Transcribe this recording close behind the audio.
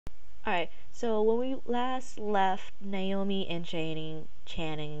Alright, so when we last left Naomi and Channing,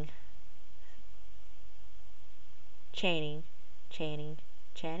 yes, Channing,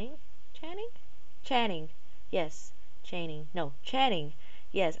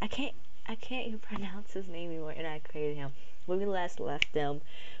 yes, I can't even pronounce his name anymore, and I created him. When we last left them,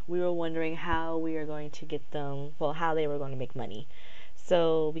 we were wondering how we were going to get them, well, how they were going to make money.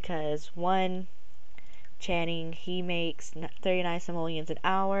 So, because one, Channing, he makes 39 simoleons an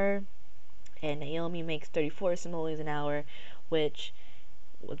hour, and Naomi makes 34 simoleons an hour, which,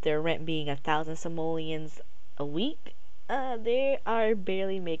 with their rent being 1,000 simoleons a week, they are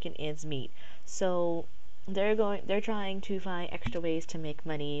barely making ends meet. So they're trying to find extra ways to make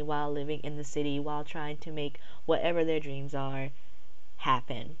money while living in the city, while trying to make whatever their dreams are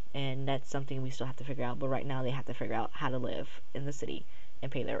happen. And that's something we still have to figure out. But right now they have to figure out how to live in the city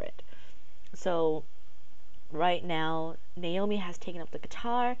and pay their rent. So right now Naomi has taken up the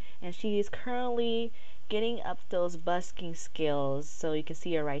guitar, and she is currently getting up those busking skills. So you can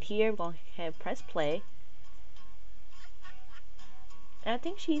see her right here. Go ahead and press play. And I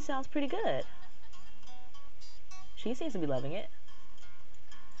think she sounds pretty good. She seems to be loving it.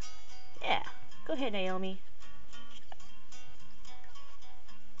 Yeah, go ahead, Naomi.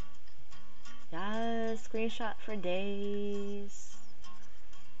 Yes, screenshot for days.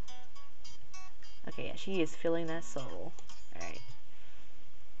 Okay, yeah, she is feeling that soul. Alright.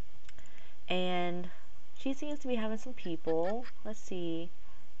 And she seems to be having some people. Let's see.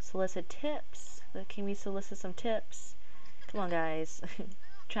 Solicit tips. Can we solicit some tips? Come on, guys.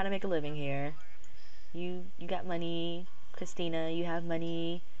 Trying to make a living here. You got money. Christina, you have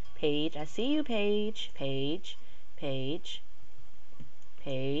money. Paige, I see you, Paige. Paige.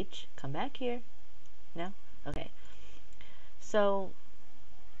 Come back here. No? Okay. So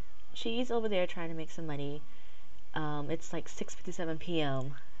she's over there trying to make some money. It's like 6:57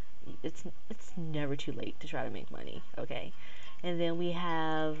 p.m. It's never too late to try to make money, okay? And then we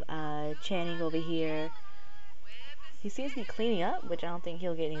have Channing over here. He seems to be cleaning up, which I don't think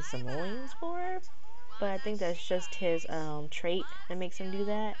he'll get any simoleons for, but I think that's just his trait that makes him do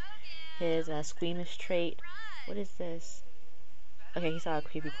that. His squeamish trait. What is this? Okay, he saw a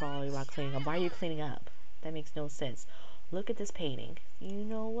creepy crawly while cleaning up. Why are you cleaning up? That makes no sense. Look at this painting. You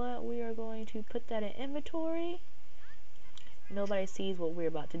know what? We are going to put that in inventory. Nobody sees what we're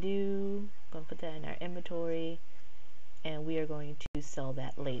about to do. I'm going to put that in our inventory, and we are going to sell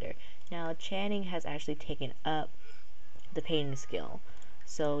that later. Now, Channing has actually taken up the painting skill.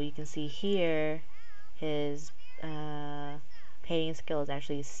 So you can see here, his painting skill is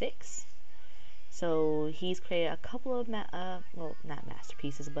actually 6. So he's created a couple of, well, not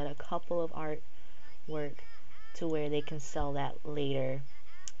masterpieces, but a couple of artwork to where they can sell that later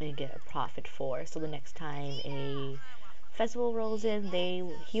and get a profit for. So the next time a festival rolls in,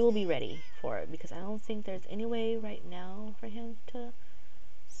 he will be ready for it, because I don't think there's any way right now for him to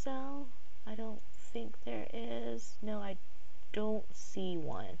sell. I don't think there is. No, I don't see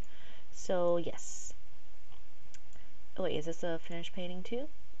one. So yes. Oh wait, is this a finished painting too?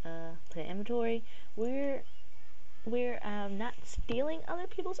 Put in inventory. We're not stealing other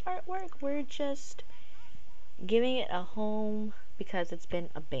people's artwork. We're just giving it a home because it's been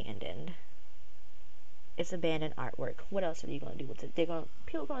abandoned. It's abandoned artwork. What else are you going to do with it? People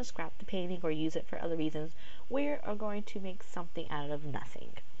are going to scrap the painting or use it for other reasons. We are going to make something out of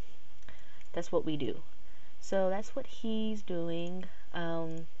nothing. That's what we do. So that's what he's doing.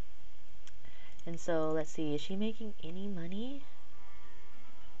 And so let's see. Is she making any money?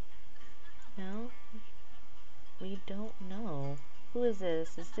 No? We don't know. Who is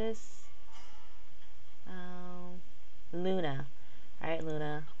this? Is this Luna? Alright,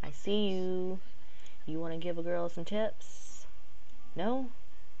 Luna. I see you. You want to give a girl some tips? No?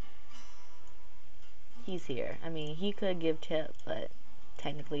 He's here. I mean, he could give tip, but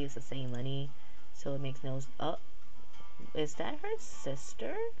technically it's the same money, so it makes no... Oh, is that her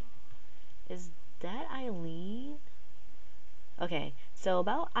sister? Is that Eileen? Okay, so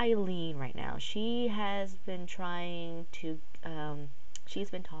about Eileen right now, she has been trying to,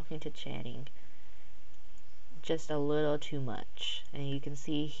 she's been talking to Channing just a little too much, and you can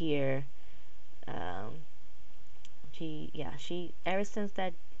see here, she, ever since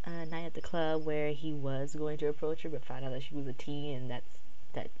that night at the club where he was going to approach her but found out that she was a teen,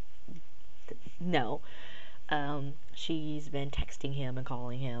 and no, she's been texting him and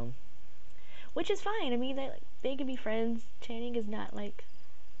calling him, which is fine. I mean, they can be friends. Channing is not like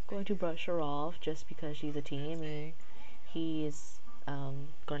going to brush her off just because she's a teen. I mean, he's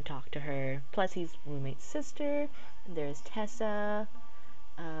going to talk to her. Plus, he's roommate's sister. There's Tessa.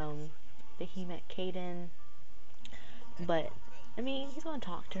 That he met Caden. But I mean, he's gonna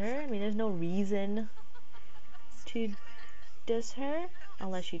talk to her. I mean, there's no reason to diss her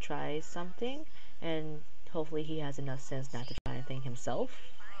unless she tries something, and hopefully he has enough sense not to try anything himself.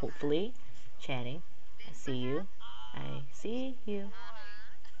 Hopefully. Channing, I see you. I see you.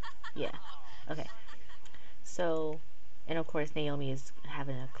 Yeah. Okay. So, and of course Naomi is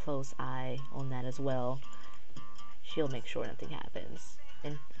having a close eye on that as well. She'll make sure nothing happens.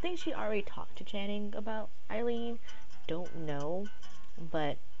 And I think she already talked to Channing about Eileen. Don't know,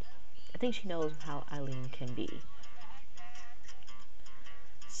 but I think she knows how Eileen can be.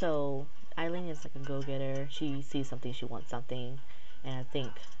 So Eileen is like a go-getter. She sees something, she wants something, and I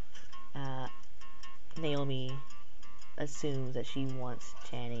think uh, Naomi assumes that she wants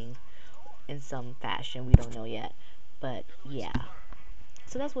Channing in some fashion. We don't know yet, but yeah.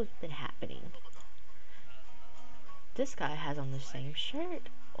 So that's what's been happening. This guy has on the same shirt.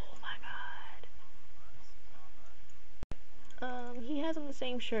 Oh my god. He has on the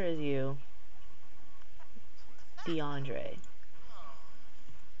same shirt as you, DeAndre.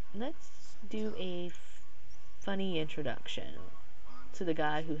 Let's do a funny introduction to the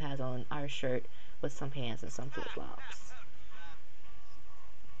guy who has on our shirt with some pants and some flip-flops.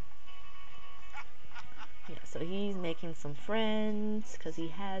 Yeah, so he's making some friends because he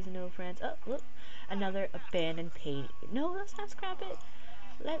has no friends. Oh, look, another abandoned painting. No, let's not scrap it.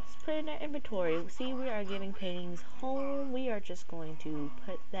 Let's put it in our inventory. See, we are giving paintings home. We are just going to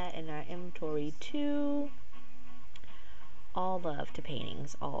put that in our inventory too. All love to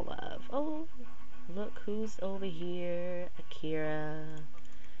paintings. All love. Oh, look who's over here. Akira.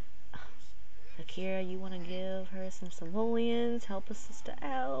 Akira, you want to give her some simoleons? Help a sister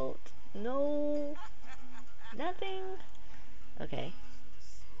out? No. Nothing? Okay.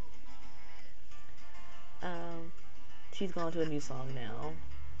 She's going to a new song now.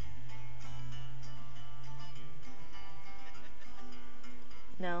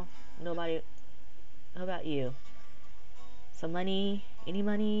 No? Nobody? How about you? Some money? Any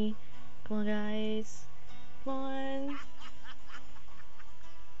money? Come on, guys. Come on.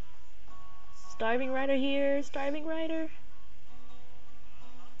 Starving Rider here. Starving Rider.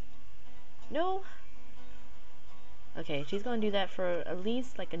 No? Okay, she's gonna do that for at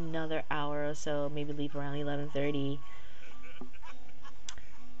least like another hour or so. Maybe leave around 11:30.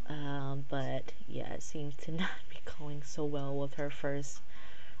 But yeah, it seems to not be going so well with her first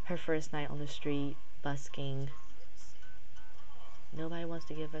night on the street busking. Nobody wants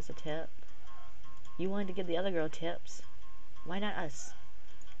to give us a tip. You wanted to give the other girl tips. Why not us?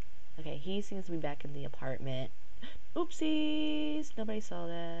 Okay, he seems to be back in the apartment. Oopsies! Nobody saw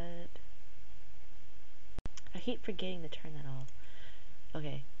that. I keep forgetting to turn that off.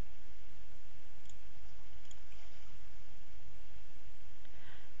 Okay.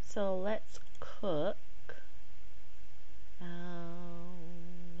 So let's cook.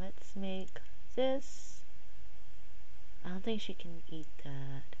 Let's make this. I don't think she can eat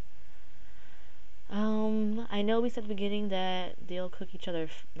that. I know we said at the beginning that they'll cook each other,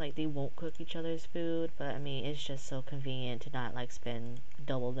 like they won't cook each other's food, but I mean, it's just so convenient to not like spend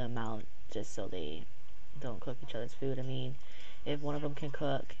double the amount just so they don't cook each other's food. I mean, if one of them can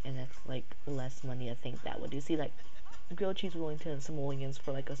cook and it's like less money, I think that would do. See, like grilled cheese Wellington and simoleons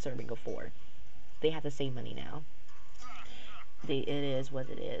for like a serving of 4. They have to save money now. It is what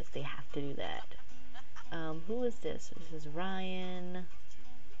it is. They have to do that. Who is this? This is Ryan,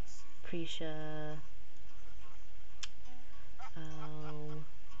 Prisha.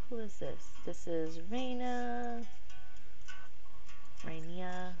 Who is this? This is Raina.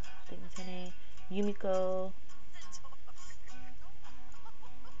 Rainia, I think that's her name. Yumiko.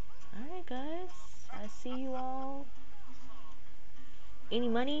 Alright, guys. I see you all. Any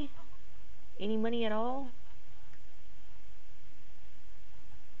money? Any money at all?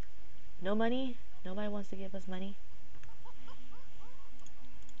 No money? Nobody wants to give us money?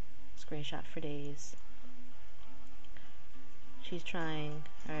 Screenshot for days. She's trying.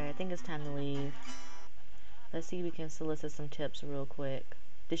 Alright, I think it's time to leave. Let's see if we can solicit some tips real quick.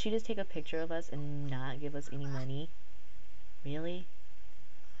 Did she just take a picture of us and not give us any money? Really?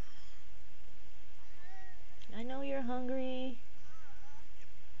 I know you're hungry.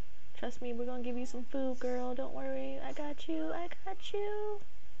 Trust me, we're gonna give you some food, girl. Don't worry. I got you. I got you.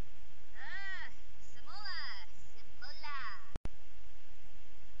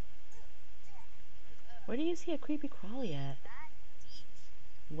 Where do you see a creepy crawly at?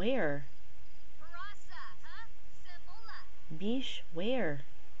 Where? Bish, where?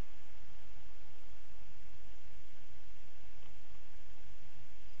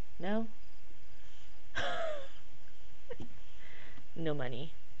 No? No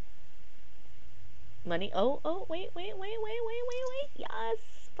money. Money. Oh, wait. Yes,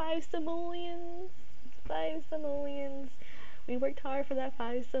 5 simoleons. 5 simoleons. We worked hard for that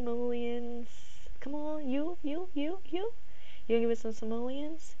 5 simoleons. Come on, you. You gonna give us some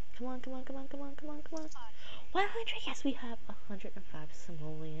simoleons? Come on. 100. Yes, we have 105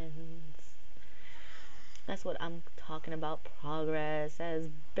 simoleons. That's what I'm talking about. Progress. That is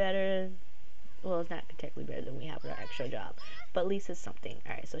better. Well, it's not technically better than we have with our extra job, but at least it's something.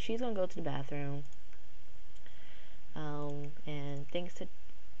 All right, so she's gonna go to the bathroom. And thanks to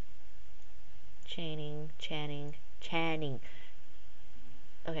Channing.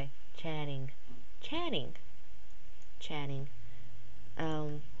 Okay, Channing.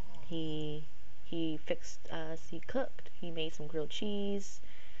 Um, he fixed us. He cooked. He made some grilled cheese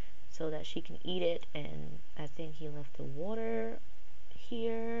so that she can eat it. And I think he left the water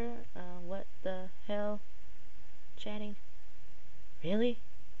here. What the hell, Channing? Really?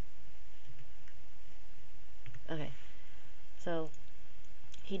 Okay, so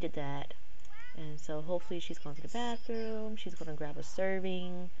he did that. And so hopefully she's going to the bathroom. She's going to grab a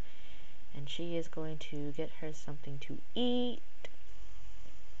serving. And she is going to get her something to eat.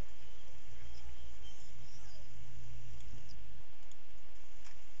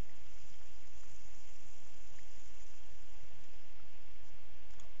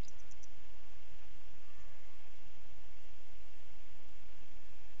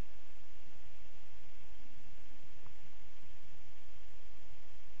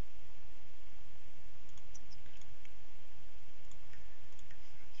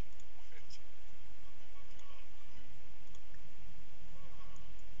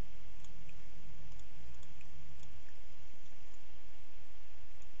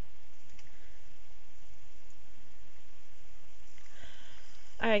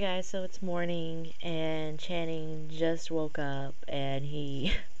 Alright guys, so it's morning and Channing just woke up and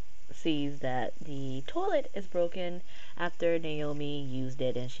he sees that the toilet is broken after Naomi used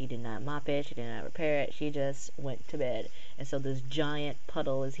it and she did not mop it, she did not repair it, she just went to bed. And so this giant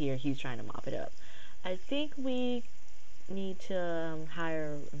puddle is here, he's trying to mop it up. I think we need to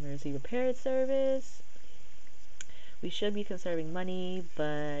hire emergency repair service. We should be conserving money,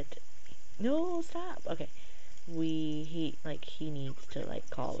 but no, stop. Okay. He needs to like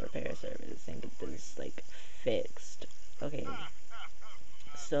call repair service and get this like fixed. Okay,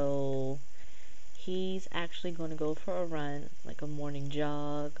 so he's actually going to go for a run, like a morning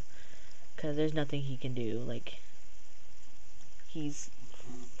jog, because there's nothing he can do. Like, he's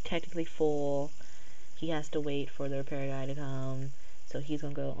technically full. He has to wait for the repair guy to come, so he's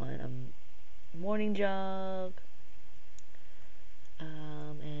gonna go on a morning jog,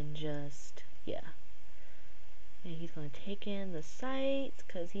 and just yeah. And he's going to take in the sights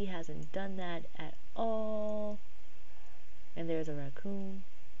because he hasn't done that at all. And there's a raccoon.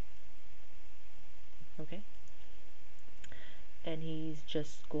 Okay. And he's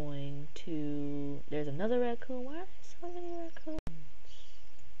just going to... There's another raccoon. Why are there so many raccoons?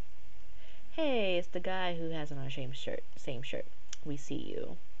 Hey, it's the guy who has on our same shirt. We see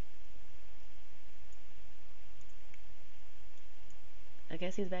you. I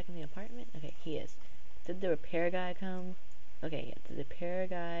guess he's back in the apartment? Okay, he is. Did the repair guy come? Okay, yeah, the repair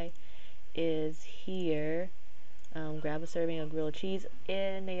guy is here. Grab a serving of grilled cheese.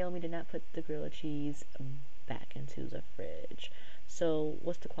 And Naomi did not put the grilled cheese back into the fridge. So,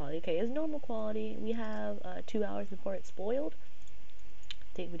 what's the quality? Okay, it's normal quality. We have 2 hours before it's spoiled.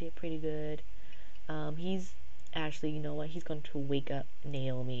 I think we did pretty good. He's actually, you know what? He's going to wake up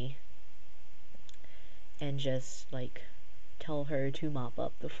Naomi and just, like, tell her to mop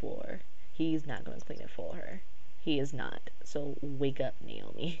up the floor. He's not going to clean it for her. He is not. So wake up,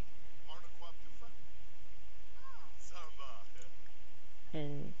 Naomi.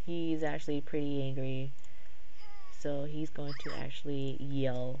 And he's actually pretty angry. So he's going to actually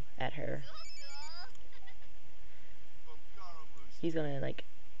yell at her. He's going to, like,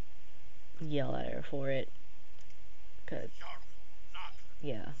 yell at her for it. Cause,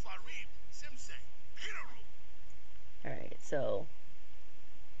 yeah. Alright, so...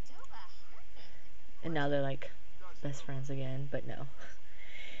 And now they're like best friends again, but no.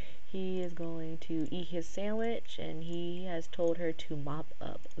 He is going to eat his sandwich and he has told her to mop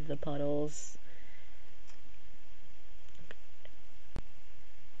up the puddles.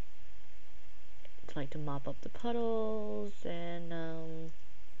 To mop up the puddles and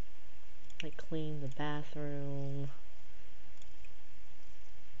like clean the bathroom.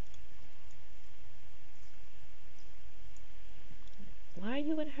 Why are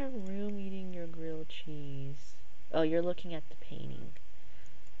you in her room eating your grilled cheese? Oh, you're looking at the painting.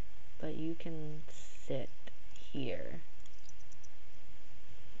 But you can sit here.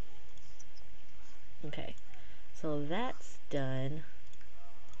 Okay, so that's done.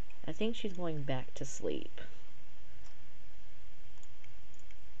 I think she's going back to sleep.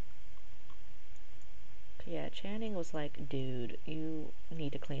 Yeah, Channing was like, dude, you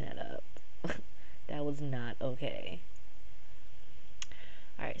need to clean it up. That was not okay.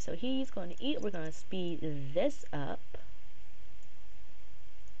 Alright, so he's going to eat. We're going to speed this up.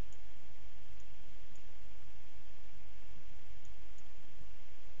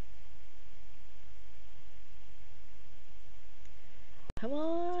 Come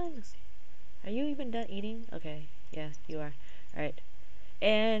on! Are you even done eating? Okay, yeah, you are. Alright.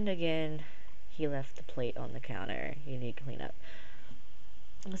 And again, he left the plate on the counter. You need to clean up.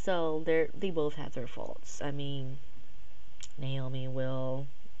 So they both have their faults. I mean, Naomi will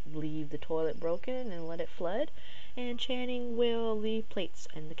leave the toilet broken and let it flood, and Channing will leave plates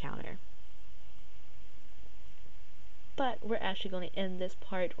in the counter. But we're actually going to end this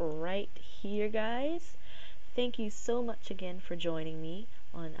part right here, guys. Thank you so much again for joining me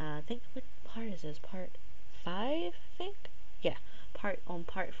on I think, what part is this? Part 5, I think? Yeah, part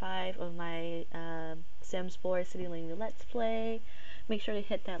 5 of my Sims 4 City Living Let's Play. Make sure to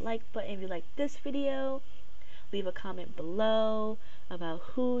hit that like button if you like this video. Leave a comment below about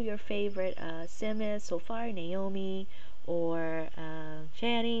who your favorite Sim is so far, Naomi or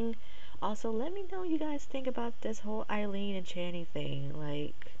Channing. Also, let me know what you guys think about this whole Eileen and Channing thing.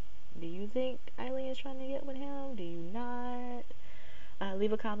 Like, do you think Eileen is trying to get with him? Do you not?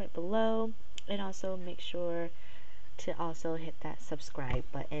 Leave a comment below, and also make sure to also hit that subscribe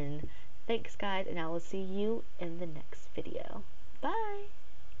button. Thanks, guys, and I will see you in the next video. Bye!